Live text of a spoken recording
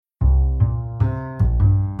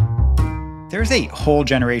There's a whole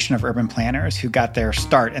generation of urban planners who got their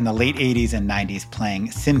start in the late 80s and 90s playing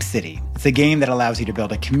SimCity. It's a game that allows you to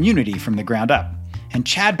build a community from the ground up. And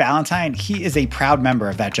Chad Ballantyne, he is a proud member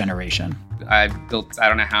of that generation. I've built, I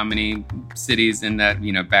don't know how many cities in that,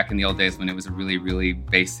 back in the old days when it was a really, really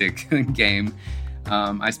basic game.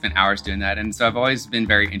 I spent hours doing that. And so I've always been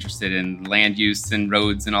very interested in land use and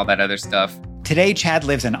roads and all that other stuff. Today, Chad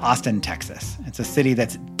lives in Austin, Texas. It's a city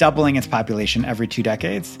that's doubling its population every 2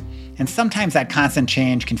 decades. And sometimes that constant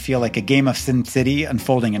change can feel like a game of SimCity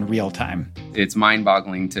unfolding in real time. It's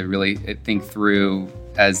mind-boggling to really think through.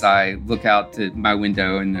 As I look out to my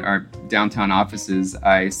window in our downtown offices,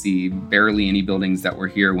 I see barely any buildings that were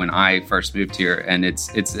here when I first moved here. And it's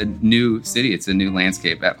a new city. It's a new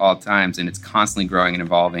landscape at all times, and it's constantly growing and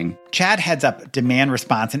evolving. Chad heads up demand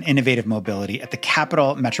response and innovative mobility at the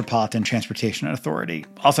Capital Metropolitan Transportation Authority,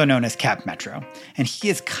 also known as Cap Metro. And he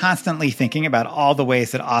is constantly thinking about all the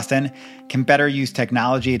ways that Austin can better use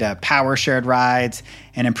technology to power shared rides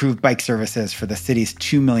and improve bike services for the city's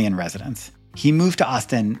 2 million residents. He moved to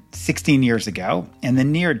Austin 16 years ago, and the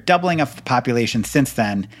near doubling of the population since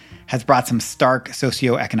then has brought some stark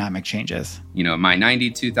socioeconomic changes. My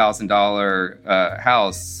 $92,000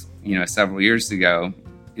 house, several years ago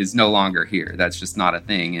is no longer here. That's just not a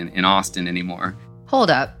thing in Austin anymore.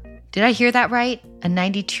 Hold up. Did I hear that right? A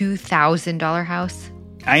 $92,000 house?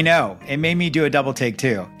 I know. It made me do a double take,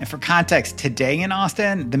 too. And for context, today in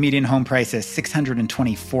Austin, the median home price is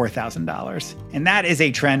 $624,000. And that is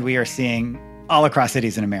a trend we are seeing all across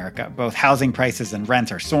cities in America. Both housing prices and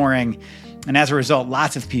rents are soaring. And as a result,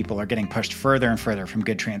 lots of people are getting pushed further and further from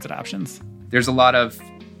good transit options. There's a lot of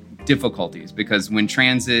difficulties because when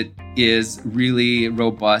transit is really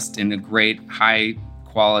robust and a great, high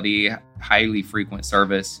quality, highly frequent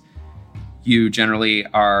service, you generally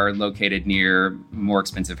are located near more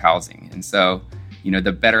expensive housing. And so,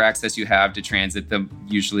 the better access you have to transit,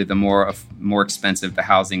 usually the more expensive the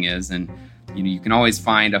housing is. And, you can always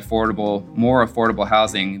find more affordable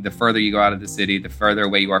housing. The further you go out of the city, the further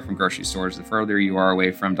away you are from grocery stores, the further you are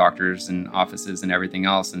away from doctors and offices and everything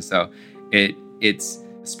else. And so it's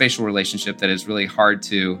a spatial relationship that is really hard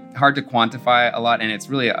to quantify a lot. And it's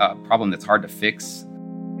really a problem that's hard to fix.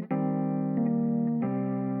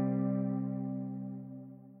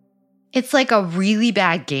 It's like a really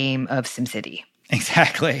bad game of SimCity.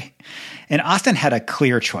 Exactly. And Austin had a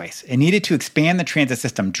clear choice. It needed to expand the transit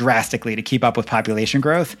system drastically to keep up with population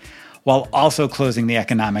growth, while also closing the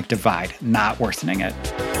economic divide, not worsening it.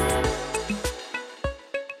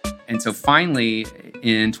 And so finally,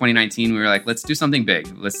 in 2019, we were like, let's do something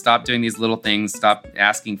big. Let's stop doing these little things, stop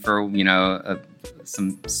asking for,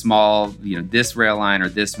 some small, this rail line or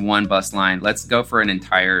this one bus line. Let's go for an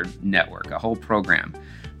entire network, a whole program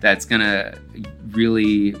that's going to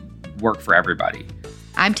really work for everybody.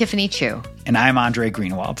 I'm Tiffany Chu. And I'm Andre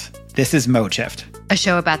Greenwald. This is MoShift, a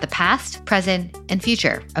show about the past, present, and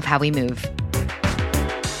future of how we move.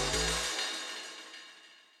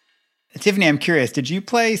 Tiffany, I'm curious, did you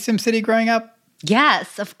play SimCity growing up?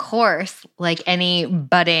 Yes, of course. Like any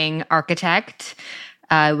budding architect,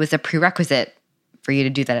 it was a prerequisite for you to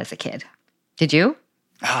do that as a kid. Did you?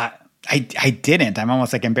 I didn't. I'm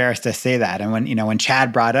almost embarrassed to say that. And when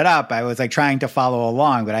Chad brought it up, I was trying to follow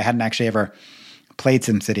along, but I hadn't actually ever played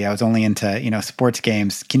SimCity. I was only into, sports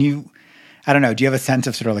games. Do you have a sense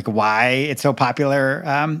of sort of why it's so popular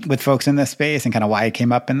with folks in this space and kind of why it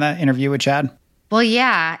came up in the interview with Chad? Well,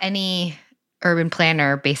 yeah, any urban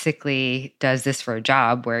planner basically does this for a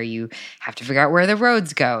job where you have to figure out where the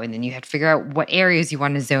roads go, and then you have to figure out what areas you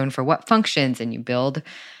want to zone for what functions, and you build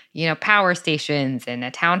power stations and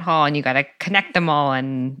a town hall, and you got to connect them all,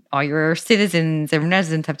 and all your citizens and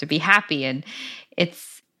residents have to be happy. And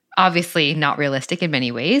it's obviously not realistic in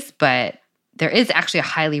many ways, but there is actually a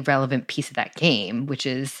highly relevant piece of that game, which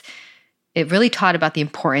is it really taught about the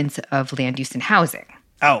importance of land use and housing.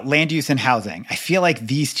 Oh, land use and housing. I feel like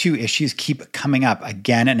these two issues keep coming up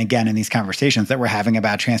again and again in these conversations that we're having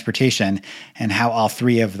about transportation and how all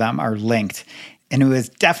three of them are linked. And it was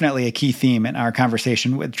definitely a key theme in our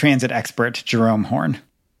conversation with transit expert Jerome Horn.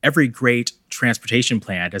 Every great transportation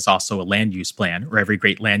plan is also a land use plan, or every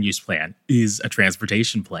great land use plan is a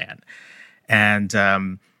transportation plan.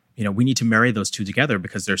 And, we need to marry those two together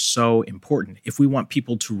because they're so important. If we want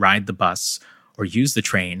people to ride the bus or use the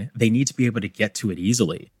train, they need to be able to get to it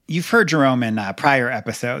easily. You've heard Jerome in prior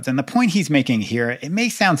episodes, and the point he's making here, it may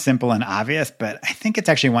sound simple and obvious, but I think it's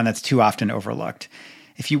actually one that's too often overlooked.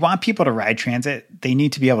 If you want people to ride transit, they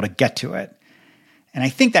need to be able to get to it. And I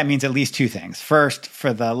think that means at least two things. First,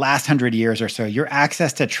 for the last 100 years or so, your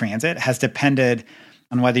access to transit has depended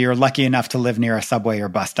on whether you're lucky enough to live near a subway or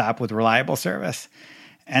bus stop with reliable service.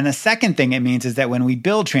 And the second thing it means is that when we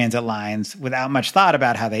build transit lines without much thought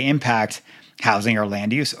about how they impact housing or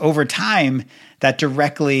land use, over time, that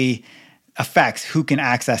directly affects who can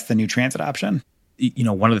access the new transit option.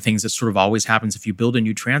 One of the things that sort of always happens if you build a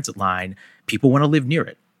new transit line, people want to live near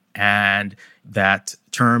it. And that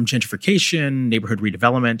term gentrification, neighborhood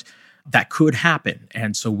redevelopment, that could happen.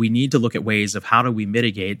 And so we need to look at ways of how do we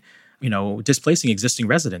mitigate, displacing existing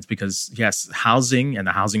residents, because yes, housing and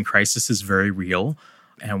the housing crisis is very real.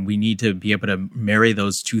 And we need to be able to marry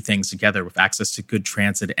those two things together with access to good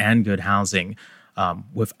transit and good housing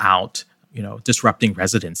without disrupting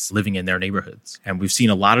residents living in their neighborhoods. And we've seen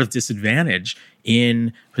a lot of disadvantage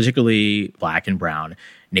in particularly Black and brown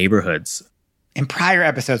neighborhoods. In prior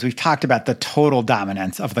episodes, we've talked about the total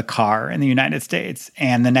dominance of the car in the United States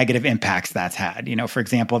and the negative impacts that's had. For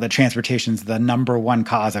example, that transportation's the number one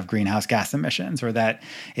cause of greenhouse gas emissions, or that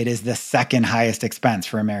it is the second highest expense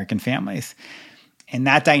for American families. In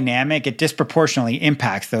that dynamic, it disproportionately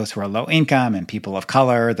impacts those who are low income and people of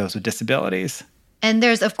color, those with disabilities. And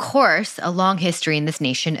there's, of course, a long history in this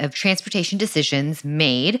nation of transportation decisions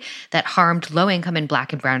made that harmed low-income and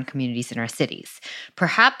Black and brown communities in our cities.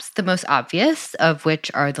 Perhaps the most obvious of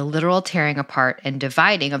which are the literal tearing apart and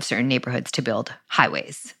dividing of certain neighborhoods to build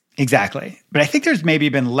highways. Exactly. But I think there's maybe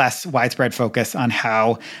been less widespread focus on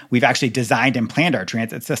how we've actually designed and planned our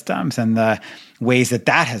transit systems and the ways that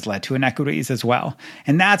has led to inequities as well.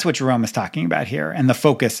 And that's what Jerome is talking about here and the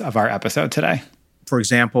focus of our episode today. For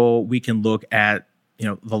example, we can look at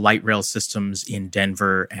the light rail systems in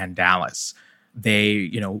Denver and Dallas.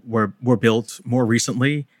 They, were built more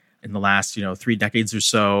recently in the last, 3 decades or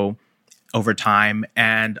so over time.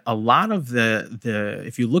 And a lot of the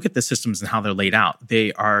if you look at the systems and how they're laid out,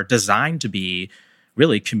 they are designed to be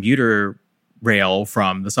really commuter rail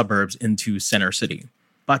from the suburbs into center city.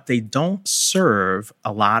 But they don't serve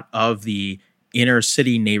a lot of the inner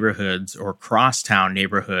city neighborhoods or crosstown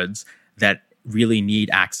neighborhoods that really need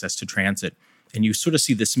access to transit. And you sort of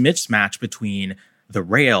see this mismatch between the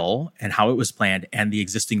rail and how it was planned and the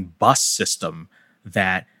existing bus system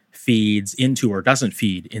that feeds into or doesn't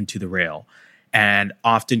feed into the rail. And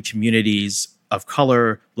often communities of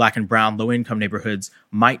color, Black and brown, low-income neighborhoods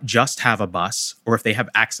might just have a bus, or if they have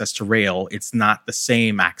access to rail, it's not the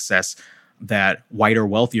same access that whiter,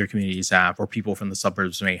 wealthier communities have or people from the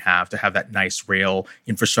suburbs may have to have that nice rail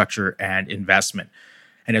infrastructure and investment.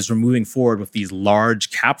 And as we're moving forward with these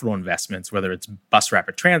large capital investments, whether it's bus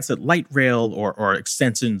rapid transit, light rail, or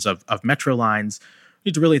extensions of metro lines, we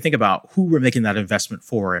need to really think about who we're making that investment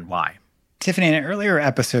for and why. Tiffany, in an earlier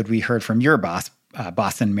episode, we heard from your boss,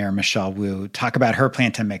 Boston Mayor Michelle Wu, talk about her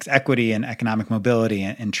plan to mix equity and economic mobility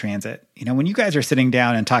in transit. When you guys are sitting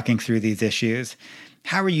down and talking through these issues,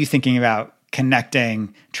 how are you thinking about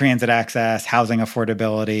connecting transit access, housing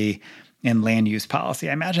affordability, and land use policy?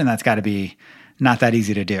 I imagine that's got to be not that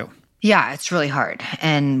easy to do. Yeah, it's really hard.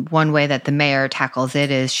 And one way that the mayor tackles it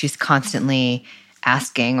is she's constantly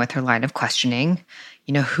asking with her line of questioning,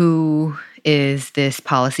 who is this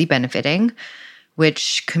policy benefiting?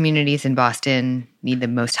 Which communities in Boston need the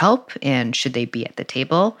most help? And should they be at the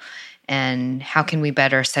table? And how can we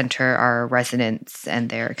better center our residents and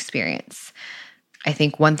their experience? I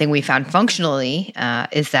think one thing we found functionally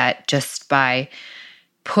is that just by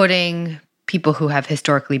putting people who have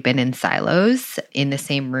historically been in silos in the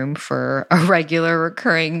same room for a regular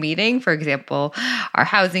recurring meeting, for example, our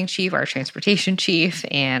housing chief, our transportation chief,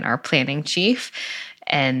 and our planning chief.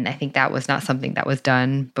 And I think that was not something that was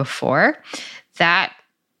done before. That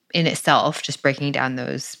in itself, just breaking down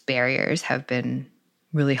those barriers have been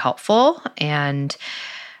really helpful. And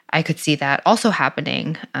I could see that also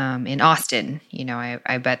happening in Austin.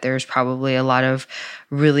 I bet there's probably a lot of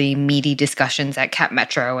really meaty discussions that Cap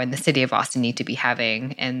Metro and the city of Austin need to be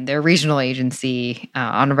having and their regional agency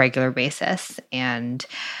on a regular basis. And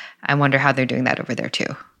I wonder how they're doing that over there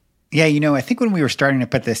too. Yeah, I think when we were starting to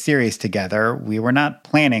put this series together, we were not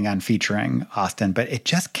planning on featuring Austin, but it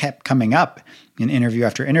just kept coming up in interview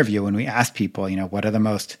after interview when we asked people, what are the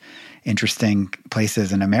most interesting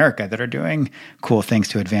places in America that are doing cool things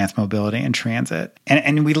to advance mobility and transit.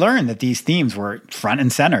 And we learned that these themes were front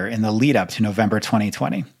and center in the lead up to November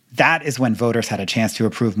 2020. That is when voters had a chance to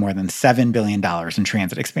approve more than $7 billion in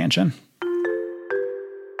transit expansion.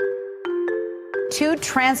 2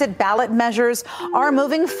 transit ballot measures are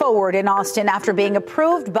moving forward in Austin after being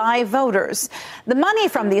approved by voters. The money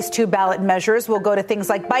from these 2 ballot measures will go to things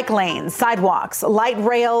like bike lanes, sidewalks, light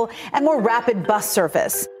rail, and more rapid bus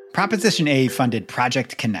service. Proposition A funded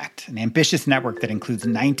Project Connect, an ambitious network that includes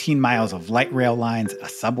 19 miles of light rail lines, a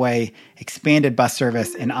subway, expanded bus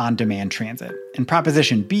service, and on-demand transit. And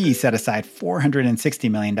Proposition B set aside $460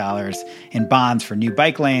 million in bonds for new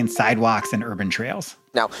bike lanes, sidewalks, and urban trails.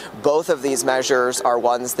 Now, both of these measures are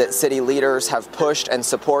ones that city leaders have pushed and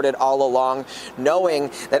supported all along,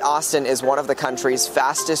 knowing that Austin is one of the country's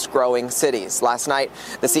fastest growing cities. Last night,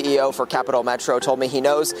 the CEO for Capital Metro told me he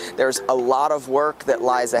knows there's a lot of work that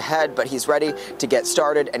lies ahead, but he's ready to get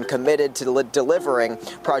started and committed to delivering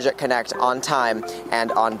Project Connect on time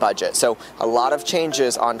and on budget. So a lot of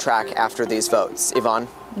changes on track after these votes. Yvonne?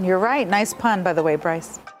 You're right. Nice pun, by the way,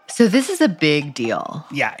 Bryce. So this is a big deal.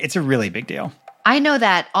 Yeah, it's a really big deal. I know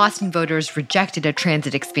that Austin voters rejected a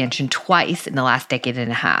transit expansion twice in the last decade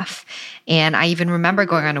and a half. And I even remember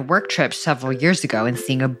going on a work trip several years ago and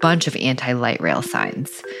seeing a bunch of anti-light rail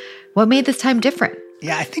signs. What made this time different?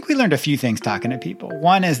 Yeah, I think we learned a few things talking to people.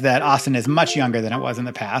 One is that Austin is much younger than it was in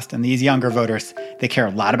the past. And these younger voters, they care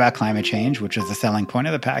a lot about climate change, which is the selling point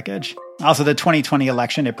of the package. Also, the 2020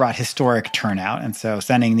 election, it brought historic turnout. And so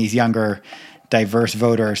sending these younger, diverse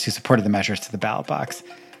voters who supported the measures to the ballot box.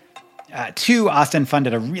 Two, Austin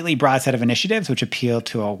funded a really broad set of initiatives which appealed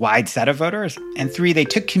to a wide set of voters. And three, they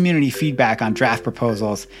took community feedback on draft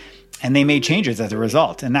proposals and they made changes as a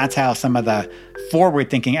result. And that's how some of the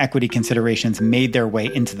forward-thinking equity considerations made their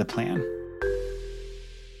way into the plan.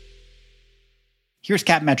 Here's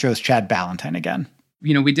Cap Metro's Chad Ballantyne again.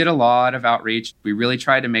 You know, we did a lot of outreach. We really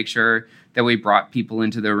tried to make sure that we brought people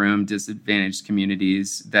into the room, disadvantaged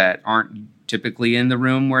communities that aren't typically in the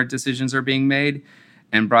room where decisions are being made,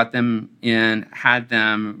 and brought them in, had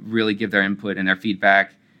them really give their input and their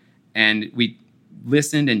feedback. And we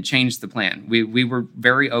listened and changed the plan. We were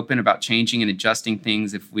very open about changing and adjusting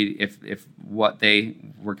things if what they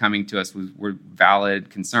were coming to us were valid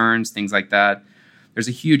concerns, things like that. There's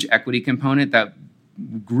a huge equity component that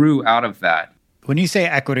grew out of that. When you say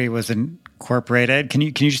equity was incorporated, can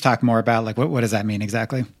you just talk more about like what does that mean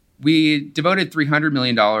exactly? We devoted $300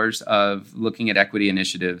 million of looking at equity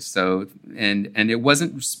initiatives. So, and it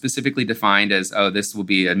wasn't specifically defined as, oh, this will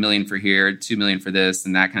be $1 million for here, $2 million for this,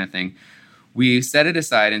 and that kind of thing. We set it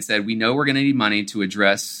aside and said, we know we're going to need money to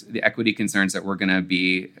address the equity concerns that we're going to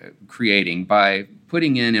be creating by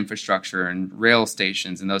putting in infrastructure and rail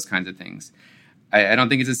stations and those kinds of things. I don't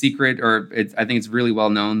think it's a secret, I think it's really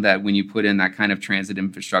well known that when you put in that kind of transit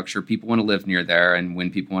infrastructure, people want to live near there. And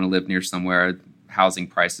when people want to live near somewhere, housing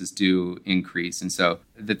prices do increase. And so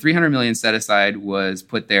the $300 million set aside was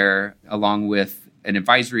put there along with an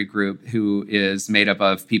advisory group who is made up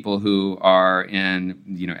of people who are in,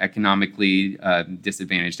 economically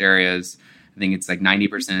disadvantaged areas. I think it's like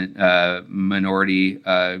 90% minority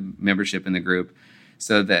membership in the group,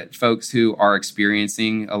 so that folks who are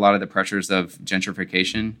experiencing a lot of the pressures of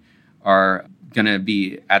gentrification are going to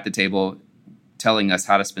be at the table telling us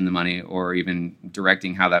how to spend the money or even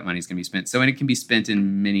directing how that money is going to be spent. So, and it can be spent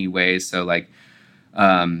in many ways. So like,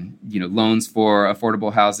 loans for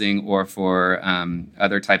affordable housing or for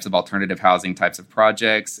other types of alternative housing types of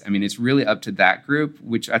projects. I mean, it's really up to that group,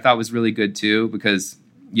 which I thought was really good too, because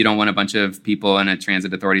you don't want a bunch of people in a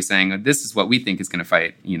transit authority saying, this is what we think is going to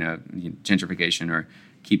fight, gentrification or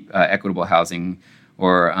keep equitable housing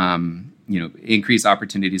or, increase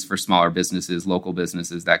opportunities for smaller businesses, local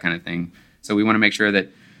businesses, that kind of thing. So we want to make sure that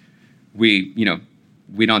we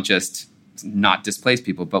don't just not displace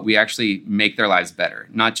people, but we actually make their lives better,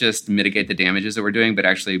 not just mitigate the damages that we're doing, but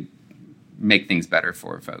actually make things better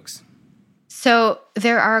for folks. So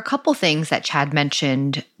there are a couple things that Chad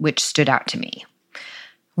mentioned which stood out to me.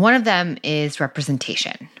 One of them is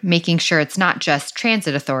representation, making sure it's not just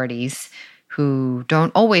transit authorities who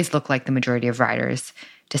don't always look like the majority of riders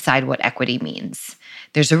decide what equity means.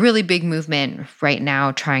 There's a really big movement right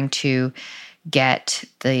now trying to get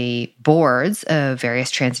the boards of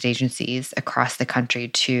various transit agencies across the country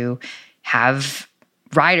to have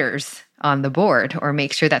riders on the board or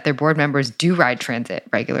make sure that their board members do ride transit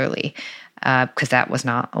regularly, because that was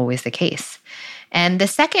not always the case. And the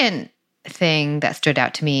second thing that stood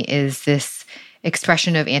out to me is this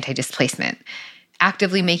expression of anti-displacement,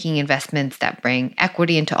 actively making investments that bring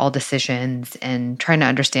equity into all decisions and trying to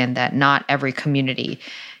understand that not every community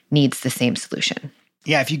needs the same solution.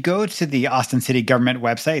 Yeah, if you go to the Austin City government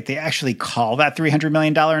website, they actually call that $300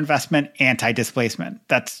 million investment anti-displacement.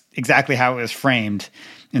 That's exactly how it was framed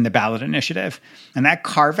in the ballot initiative. And that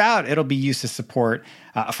carve-out, it'll be used to support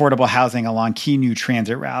affordable housing along key new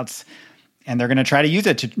transit routes. And they're going to try to use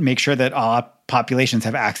it to make sure that all populations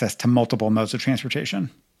have access to multiple modes of transportation.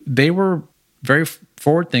 They were very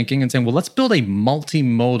forward-thinking and saying, well, let's build a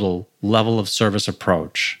multimodal level of service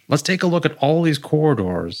approach. Let's take a look at all these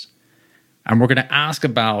corridors. And we're going to ask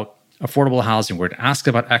about affordable housing. We're going to ask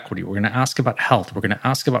about equity. We're going to ask about health. We're going to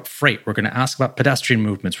ask about freight. We're going to ask about pedestrian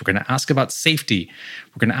movements. We're going to ask about safety.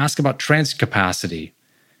 We're going to ask about transit capacity,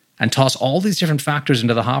 and toss all these different factors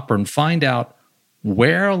into the hopper and find out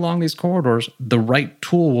where along these corridors the right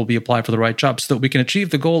tool will be applied for the right job so that we can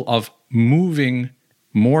achieve the goal of moving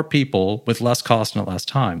more people with less cost and less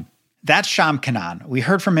time. That's Sham Kanan. We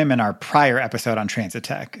heard from him in our prior episode on transit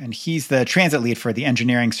tech, and he's the transit lead for the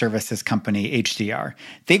engineering services company HDR.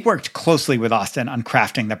 They worked closely with Austin on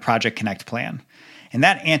crafting the Project Connect plan. And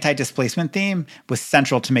that anti-displacement theme was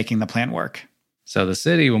central to making the plan work. So the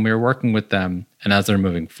city, when we were working with them and as they're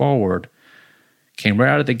moving forward, came right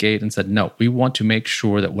out of the gate and said, no, we want to make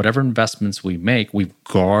sure that whatever investments we make, we've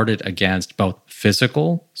guarded against both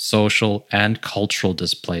physical, social, and cultural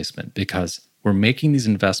displacement, because we're making these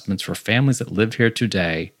investments for families that live here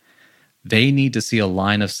today. They need to see a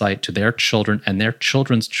line of sight to their children and their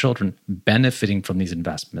children's children benefiting from these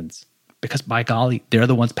investments, because by golly, they're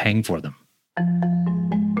the ones paying for them.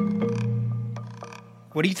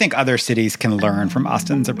 What do you think other cities can learn from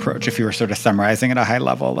Austin's approach if you were sort of summarizing at a high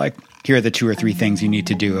level? Like, here are the 2 or 3 things you need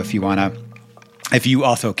to do if you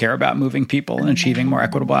also care about moving people and achieving more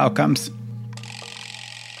equitable outcomes.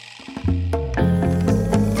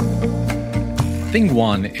 Thing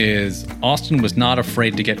one is Austin was not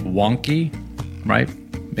afraid to get wonky, right?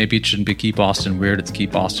 Maybe it shouldn't be keep Austin weird, it's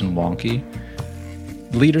keep Austin wonky.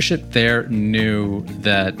 Leadership there knew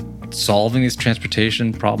that solving these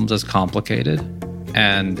transportation problems is complicated.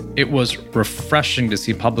 And it was refreshing to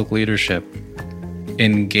see public leadership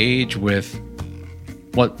engage with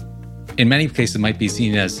what in many cases might be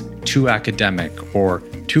seen as too academic or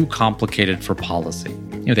too complicated for policy.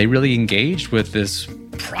 They really engaged with this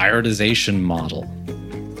prioritization model,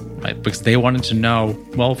 right? Because they wanted to know,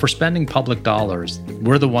 well, if we're spending public dollars,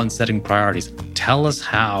 we're the ones setting priorities. Tell us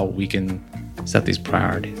how we can set these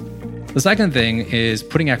priorities. The second thing is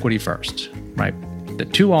putting equity first, right?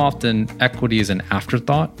 That too often equity is an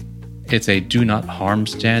afterthought. It's a do not harm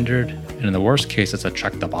standard. And in the worst case, it's a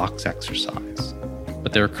check the box exercise.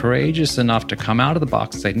 But they're courageous enough to come out of the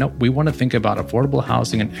box and say, no, we want to think about affordable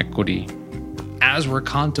housing and equity as we're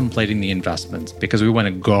contemplating the investments, because we want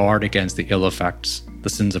to guard against the ill effects, the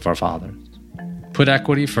sins of our fathers. Put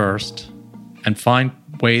equity first and find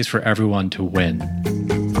ways for everyone to win.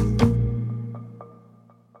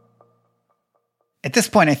 At this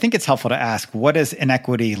point, I think it's helpful to ask, what does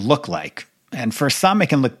inequity look like? And for some, it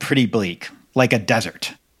can look pretty bleak, like a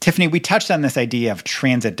desert. Tiffany, we touched on this idea of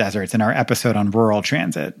transit deserts in our episode on rural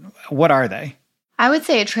transit. What are they? I would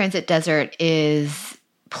say a transit desert is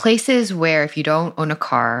places where if you don't own a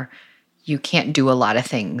car, you can't do a lot of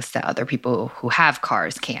things that other people who have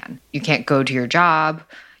cars can. You can't go to your job.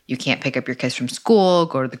 You can't pick up your kids from school,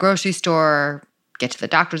 go to the grocery store, get to the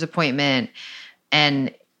doctor's appointment.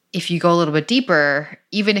 And if you go a little bit deeper,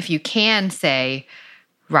 even if you can, say,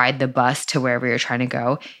 ride the bus to wherever you're trying to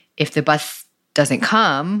go, if the bus doesn't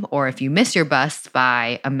come or if you miss your bus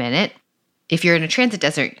by a minute, if you're in a transit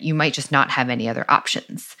desert, you might just not have any other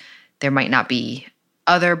options. There might not be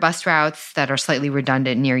other bus routes that are slightly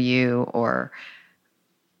redundant near you, or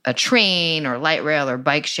a train or light rail or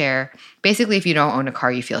bike share. Basically, if you don't own a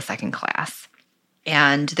car, you feel second class.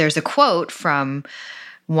 And there's a quote from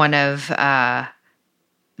one of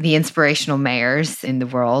the inspirational mayors in the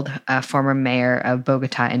world, former mayor of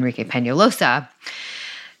Bogota, Enrique Peñalosa.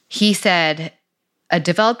 He said, "A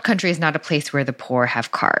developed country is not a place where the poor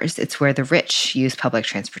have cars. It's where the rich use public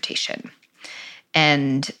transportation."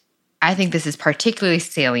 And I think this is particularly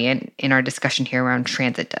salient in our discussion here around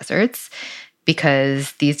transit deserts,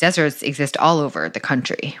 because these deserts exist all over the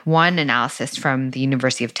country. One analysis from the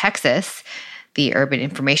University of Texas, the Urban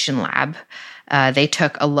Information Lab, they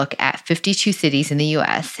took a look at 52 cities in the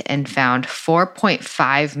U.S. and found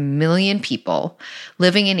 4.5 million people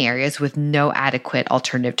living in areas with no adequate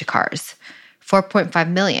alternative to cars. 4.5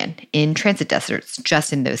 million in transit deserts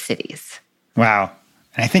just in those cities. Wow.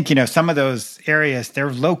 And I think, some of those areas,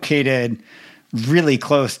 they're located really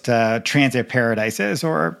close to transit paradises,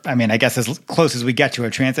 or, I guess as close as we get to a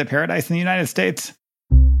transit paradise in the United States.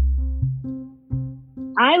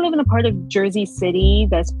 I live in a part of Jersey City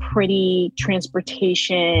that's pretty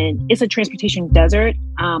transportation. It's a transportation desert,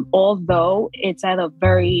 although it's at a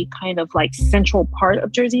very kind of like central part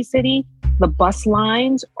of Jersey City. The bus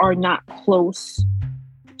lines are not close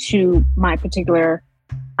to my particular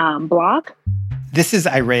block. This is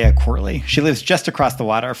Irea Corley. She lives just across the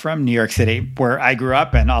water from New York City, where I grew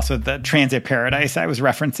up, and also the transit paradise I was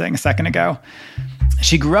referencing a second ago.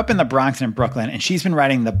 She grew up in the Bronx and in Brooklyn, and she's been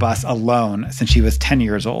riding the bus alone since she was 10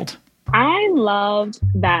 years old. I loved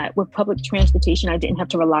that with public transportation, I didn't have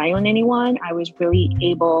to rely on anyone. I was really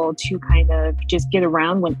able to kind of just get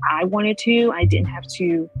around when I wanted to. I didn't have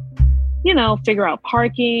to, figure out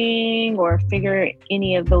parking or figure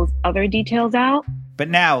any of those other details out. But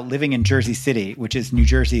now, living in Jersey City, which is New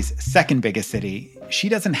Jersey's second biggest city, she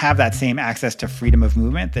doesn't have that same access to freedom of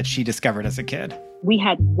movement that she discovered as a kid. We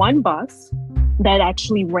had one bus that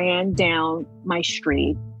actually ran down my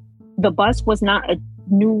street. The bus was not a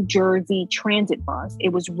New Jersey transit bus.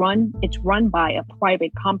 It's run by a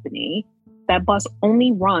private company. That bus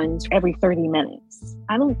only runs every 30 minutes.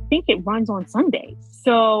 I don't think it runs on Sundays.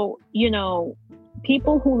 So,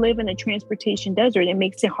 people who live in a transportation desert, it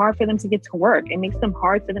makes it hard for them to get to work. It makes them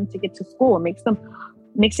hard for them to get to school. It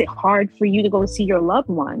makes it hard for you to go see your loved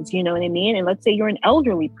ones. You know what I mean? And let's say you're an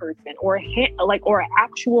elderly person or an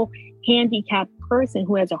actual handicapped person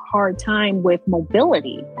who has a hard time with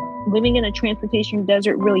mobility. Living in a transportation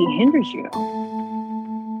desert really hinders you.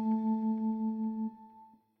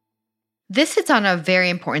 This hits on a very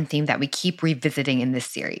important theme that we keep revisiting in this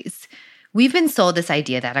series. We've been sold this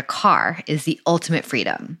idea that a car is the ultimate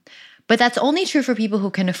freedom, but that's only true for people who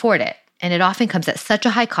can afford it, and it often comes at such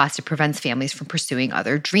a high cost it prevents families from pursuing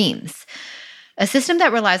other dreams. A system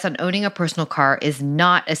that relies on owning a personal car is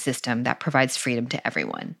not a system that provides freedom to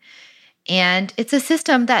everyone. And it's a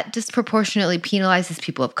system that disproportionately penalizes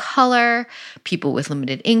people of color, people with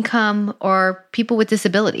limited income, or people with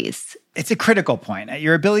disabilities. It's a critical point.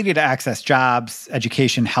 Your ability to access jobs,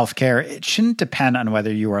 education, healthcare, it shouldn't depend on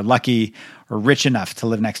whether you are lucky or rich enough to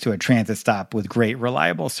live next to a transit stop with great,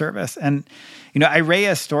 reliable service. And,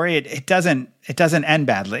 Irea's story, it doesn't end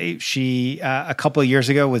badly. She, a couple of years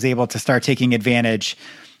ago, was able to start taking advantage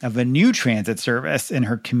of a new transit service in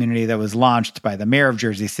her community that was launched by the mayor of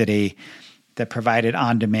Jersey City that provided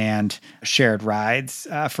on-demand shared rides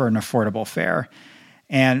for an affordable fare.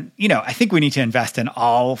 And, I think we need to invest in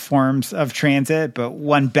all forms of transit, but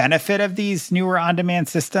one benefit of these newer on-demand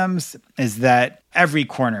systems is that every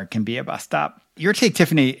corner can be a bus stop. Your take,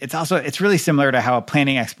 Tiffany, it's really similar to how a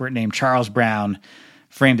planning expert named Charles Brown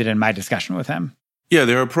framed it in my discussion with him. Yeah,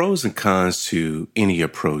 there are pros and cons to any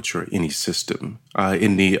approach or any system.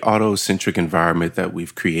 In the auto-centric environment that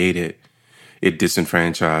we've created, it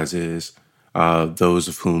disenfranchises those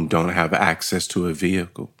of whom don't have access to a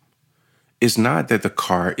vehicle. It's not that the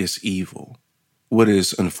car is evil. What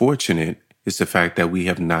is unfortunate is the fact that we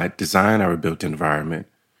have not designed our built environment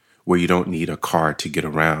where you don't need a car to get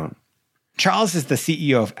around. Charles is the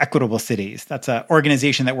CEO of Equitable Cities. That's an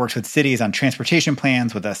organization that works with cities on transportation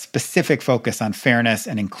plans with a specific focus on fairness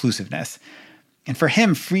and inclusiveness. And for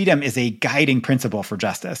him, freedom is a guiding principle for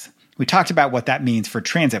justice. We talked about what that means for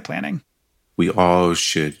transit planning. We all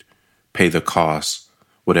should pay the cost,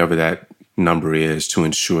 whatever that number is, to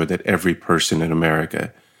ensure that every person in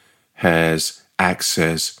America has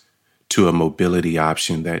access to a mobility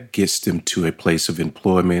option that gets them to a place of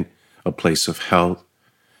employment, a place of health,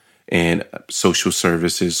 and social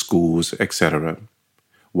services, schools, etc.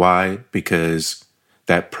 Why? Because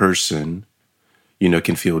that person,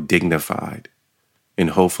 can feel dignified,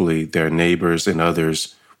 and hopefully their neighbors and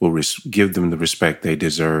others will give them the respect they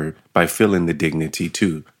deserve by feeling the dignity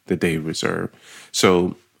too that they deserve.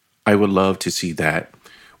 So I would love to see that.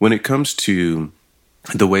 When it comes to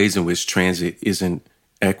the ways in which transit isn't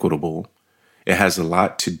equitable, it has a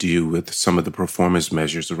lot to do with some of the performance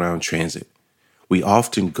measures around transit. We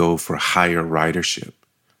often go for higher ridership.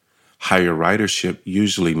 Higher ridership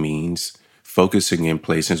usually means focusing in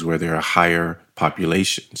places where there are higher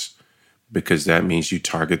populations, because that means you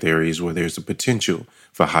target the areas where there's a potential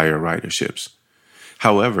for higher riderships.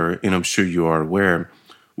 However, and I'm sure you are aware,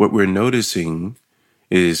 what we're noticing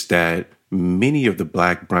is that many of the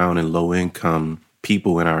Black, brown, and low-income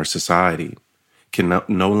people in our society can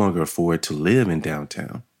no longer afford to live in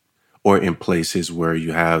downtown or in places where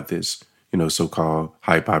you have this, so-called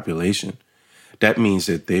high population. That means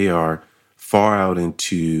that they are far out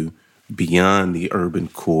into beyond the urban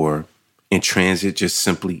core, and transit just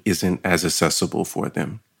simply isn't as accessible for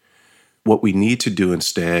them. What we need to do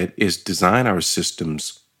instead is design our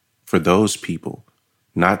systems for those people,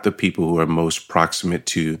 not the people who are most proximate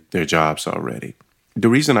to their jobs already. The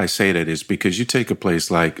reason I say that is because you take a place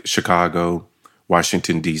like Chicago,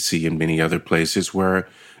 Washington, D.C., and many other places where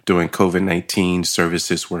during COVID-19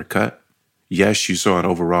 services were cut. Yes, you saw an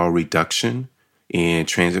overall reduction in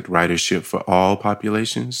transit ridership for all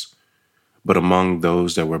populations, but among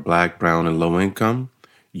those that were Black, brown, and low income,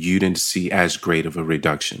 you didn't see as great of a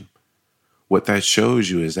reduction. What that shows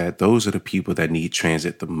you is that those are the people that need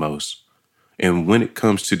transit the most. And when it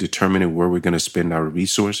comes to determining where we're going to spend our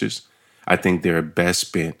resources, I think they're best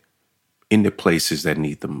spent in the places that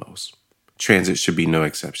need them most. transit should be no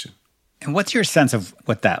exception. And what's your sense of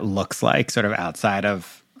what that looks like, sort of outside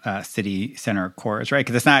of city center cores, right?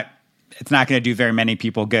 Because it's not going to do very many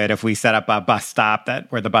people good if we set up a bus stop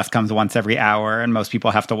where the bus comes once every hour and most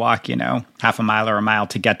people have to walk, half a mile or a mile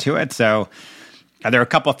to get to it. So are there a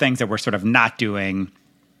couple of things that we're sort of not doing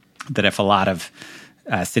that if a lot of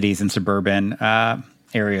cities and suburban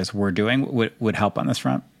areas were doing would help on this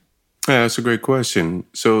front? Yeah, that's a great question.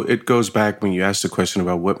 So it goes back when you asked the question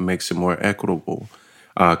about what makes it more equitable.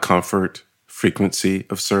 Comfort, frequency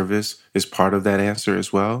of service is part of that answer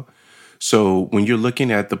as well. So when you're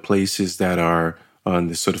looking at the places that are on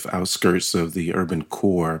the sort of outskirts of the urban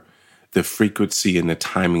core, the frequency and the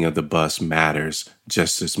timing of the bus matters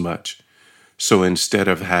just as much. So instead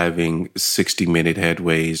of having 60-minute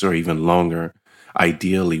headways or even longer,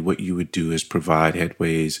 ideally what you would do is provide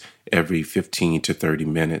headways every 15 to 30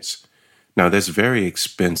 minutes. Now that's very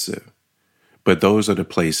expensive, but those are the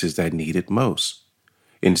places that need it most.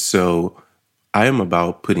 And so I am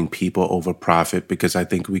about putting people over profit because I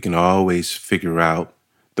think we can always figure out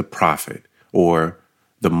the profit or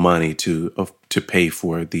the money to pay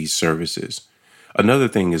for these services. Another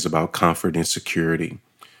thing is about comfort and security.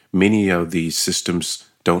 Many of these systems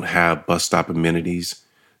don't have bus stop amenities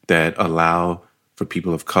that allow for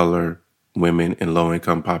people of color, women, and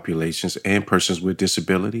low-income populations and persons with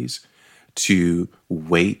disabilities to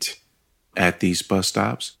wait at these bus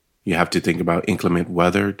stops. You have to think about inclement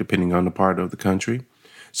weather, depending on the part of the country.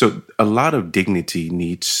 So a lot of dignity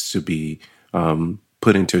needs to be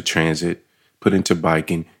put into transit, put into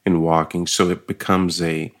biking and walking, so it becomes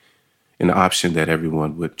an option that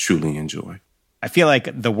everyone would truly enjoy. I feel like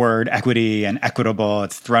the word equity and equitable,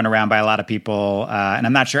 it's thrown around by a lot of people, and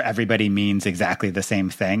I'm not sure everybody means exactly the same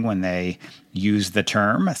thing when they use the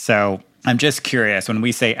term. So I'm just curious, when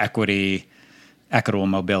we say equity, equitable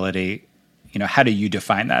mobility, how do you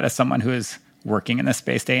define that as someone who is working in this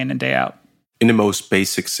space day in and day out? In the most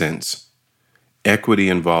basic sense, equity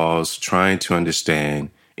involves trying to understand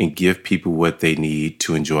and give people what they need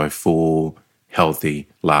to enjoy full, healthy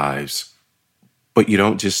lives. But you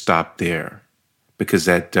don't just stop there, because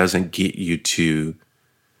that doesn't get you to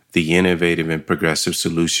the innovative and progressive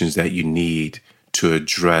solutions that you need to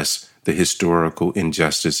address the historical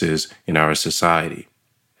injustices in our society.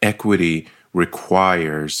 Equity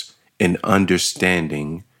requires an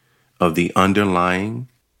understanding of the underlying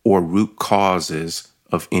or root causes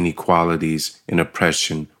of inequalities and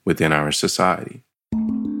oppression within our society.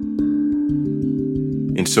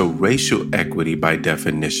 And so racial equity, by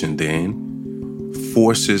definition, then,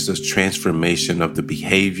 forces a transformation of the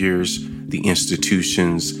behaviors, the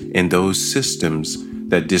institutions, and those systems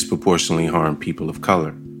that disproportionately harm people of color.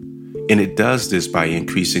 And it does this by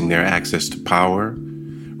increasing their access to power,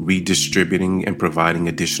 redistributing and providing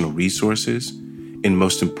additional resources, and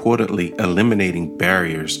most importantly, eliminating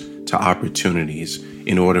barriers to opportunities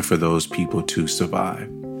in order for those people to survive.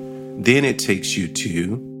 Then it takes you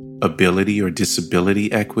to ability or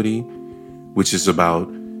disability equity, which is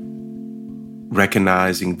about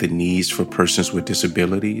recognizing the needs for persons with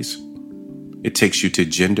disabilities. It takes you to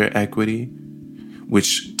gender equity,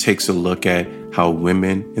 which takes a look at how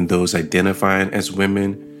women and those identifying as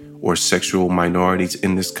women or sexual minorities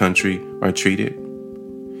in this country are treated.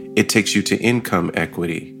 It takes you to income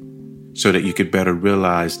equity so that you could better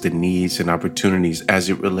realize the needs and opportunities as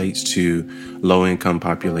it relates to low-income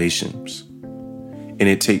populations. And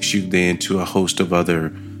it takes you then to a host of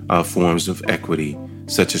other forms of equity,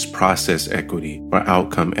 such as process equity or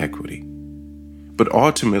outcome equity. But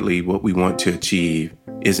ultimately, what we want to achieve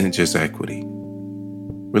isn't just equity.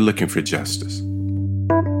 We're looking for justice.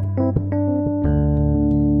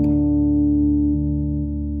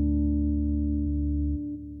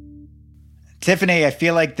 Tiffany, I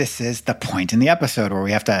feel like this is the point in the episode where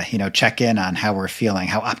we have to, check in on how we're feeling,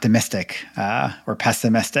 how optimistic or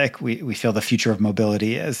pessimistic we feel the future of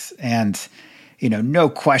mobility is. And, no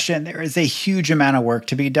question, there is a huge amount of work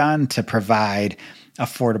to be done to provide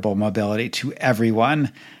affordable mobility to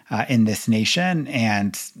everyone in this nation.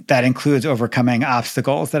 And that includes overcoming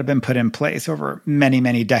obstacles that have been put in place over many,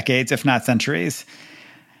 many decades, if not centuries.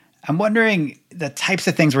 I'm wondering, the types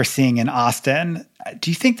of things we're seeing in Austin,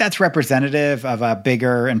 do you think that's representative of a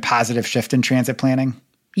bigger and positive shift in transit planning?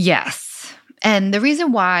 Yes. And the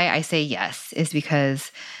reason why I say yes is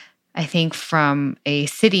because I think from a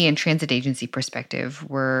city and transit agency perspective,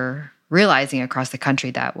 we're realizing across the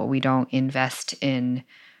country that what we don't invest in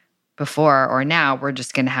before or now, we're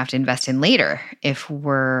just going to have to invest in later if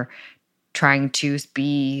we're trying to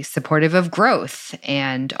be supportive of growth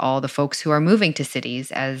and all the folks who are moving to cities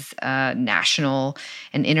as a national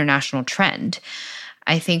and international trend.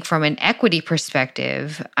 I think from an equity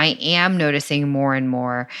perspective, I am noticing more and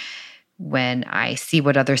more when I see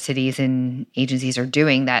what other cities and agencies are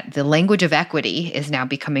doing, that the language of equity is now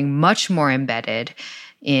becoming much more embedded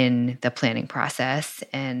in the planning process.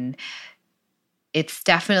 And it's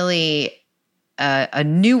definitely a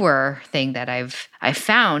newer thing that I've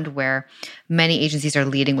found, where many agencies are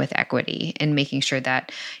leading with equity and making sure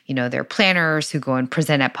that, their planners who go and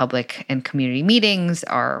present at public and community meetings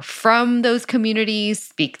are from those communities,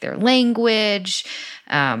 speak their language,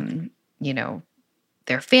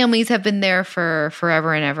 their families have been there for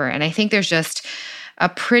forever and ever. And I think there's just a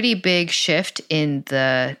pretty big shift in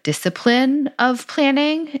the discipline of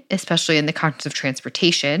planning, especially in the context of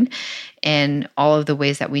transportation, and all of the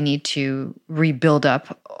ways that we need to rebuild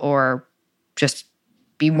up or just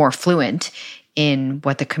be more fluent in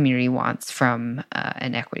what the community wants from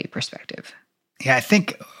an equity perspective. Yeah, I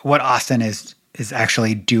think what Austin is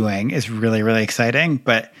actually doing is really, really exciting.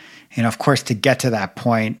 But, of course, to get to that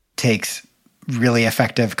point takes really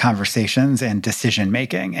effective conversations and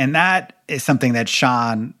decision-making. And that is something that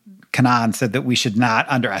Sean Kanaan said that we should not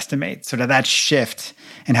underestimate, sort of that shift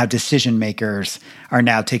in how decision-makers are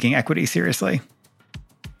now taking equity seriously.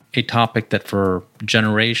 A topic that for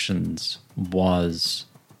generations was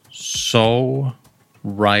so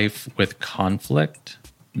rife with conflict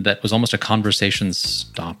that was almost a conversation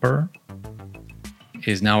stopper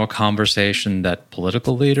is now a conversation that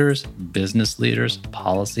political leaders, business leaders,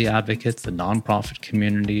 policy advocates, the nonprofit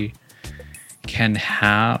community can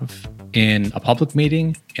have in a public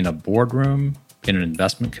meeting, in a boardroom, in an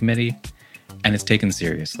investment committee, and it's taken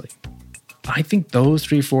seriously. I think those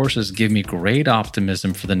three forces give me great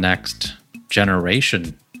optimism for the next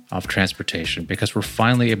generation of transportation, because we're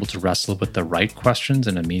finally able to wrestle with the right questions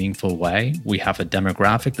in a meaningful way. We have a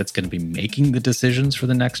demographic that's going to be making the decisions for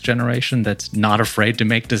the next generation, that's not afraid to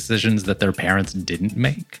make decisions that their parents didn't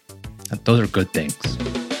make. Those are good things.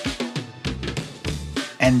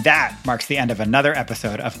 And that marks the end of another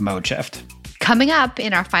episode of Mode Shift. Coming up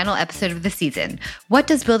in our final episode of the season, what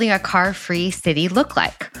does building a car-free city look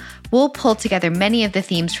like? We'll pull together many of the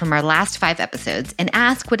themes from our last 5 episodes and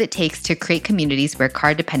ask what it takes to create communities where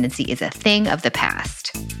car dependency is a thing of the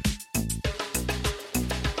past.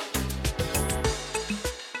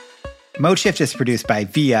 Mode Shift is produced by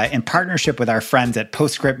VIA in partnership with our friends at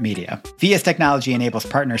Postscript Media. VIA's technology enables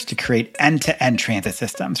partners to create end-to-end transit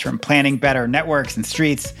systems, from planning better networks and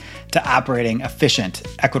streets to operating efficient,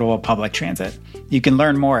 equitable public transit. You can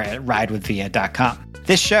learn more at ridewithvia.com.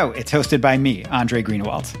 This show, it's hosted by me, Andre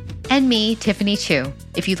Greenwald. And me, Tiffany Chu.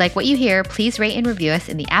 If you like what you hear, please rate and review us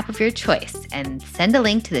in the app of your choice and send a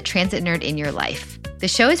link to the transit nerd in your life. The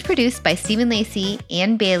show is produced by Stephen Lacey,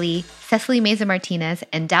 Ann Bailey, Cecily Meza-Martinez,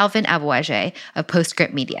 and Dalvin Abuaje of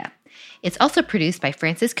Postscript Media. It's also produced by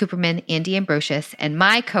Francis Cooperman, Andy Ambrosius, and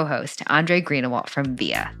my co-host, Andre Greenewalt from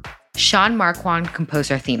VIA. Sean Marquand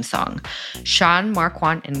composed our theme song. Sean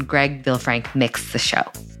Marquand and Greg Villefranc mixed the show.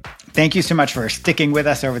 Thank you so much for sticking with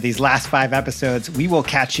us over these last 5 episodes. We will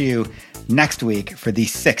catch you next week for the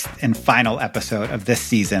 6th and final episode of this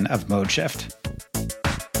season of Mode Shift.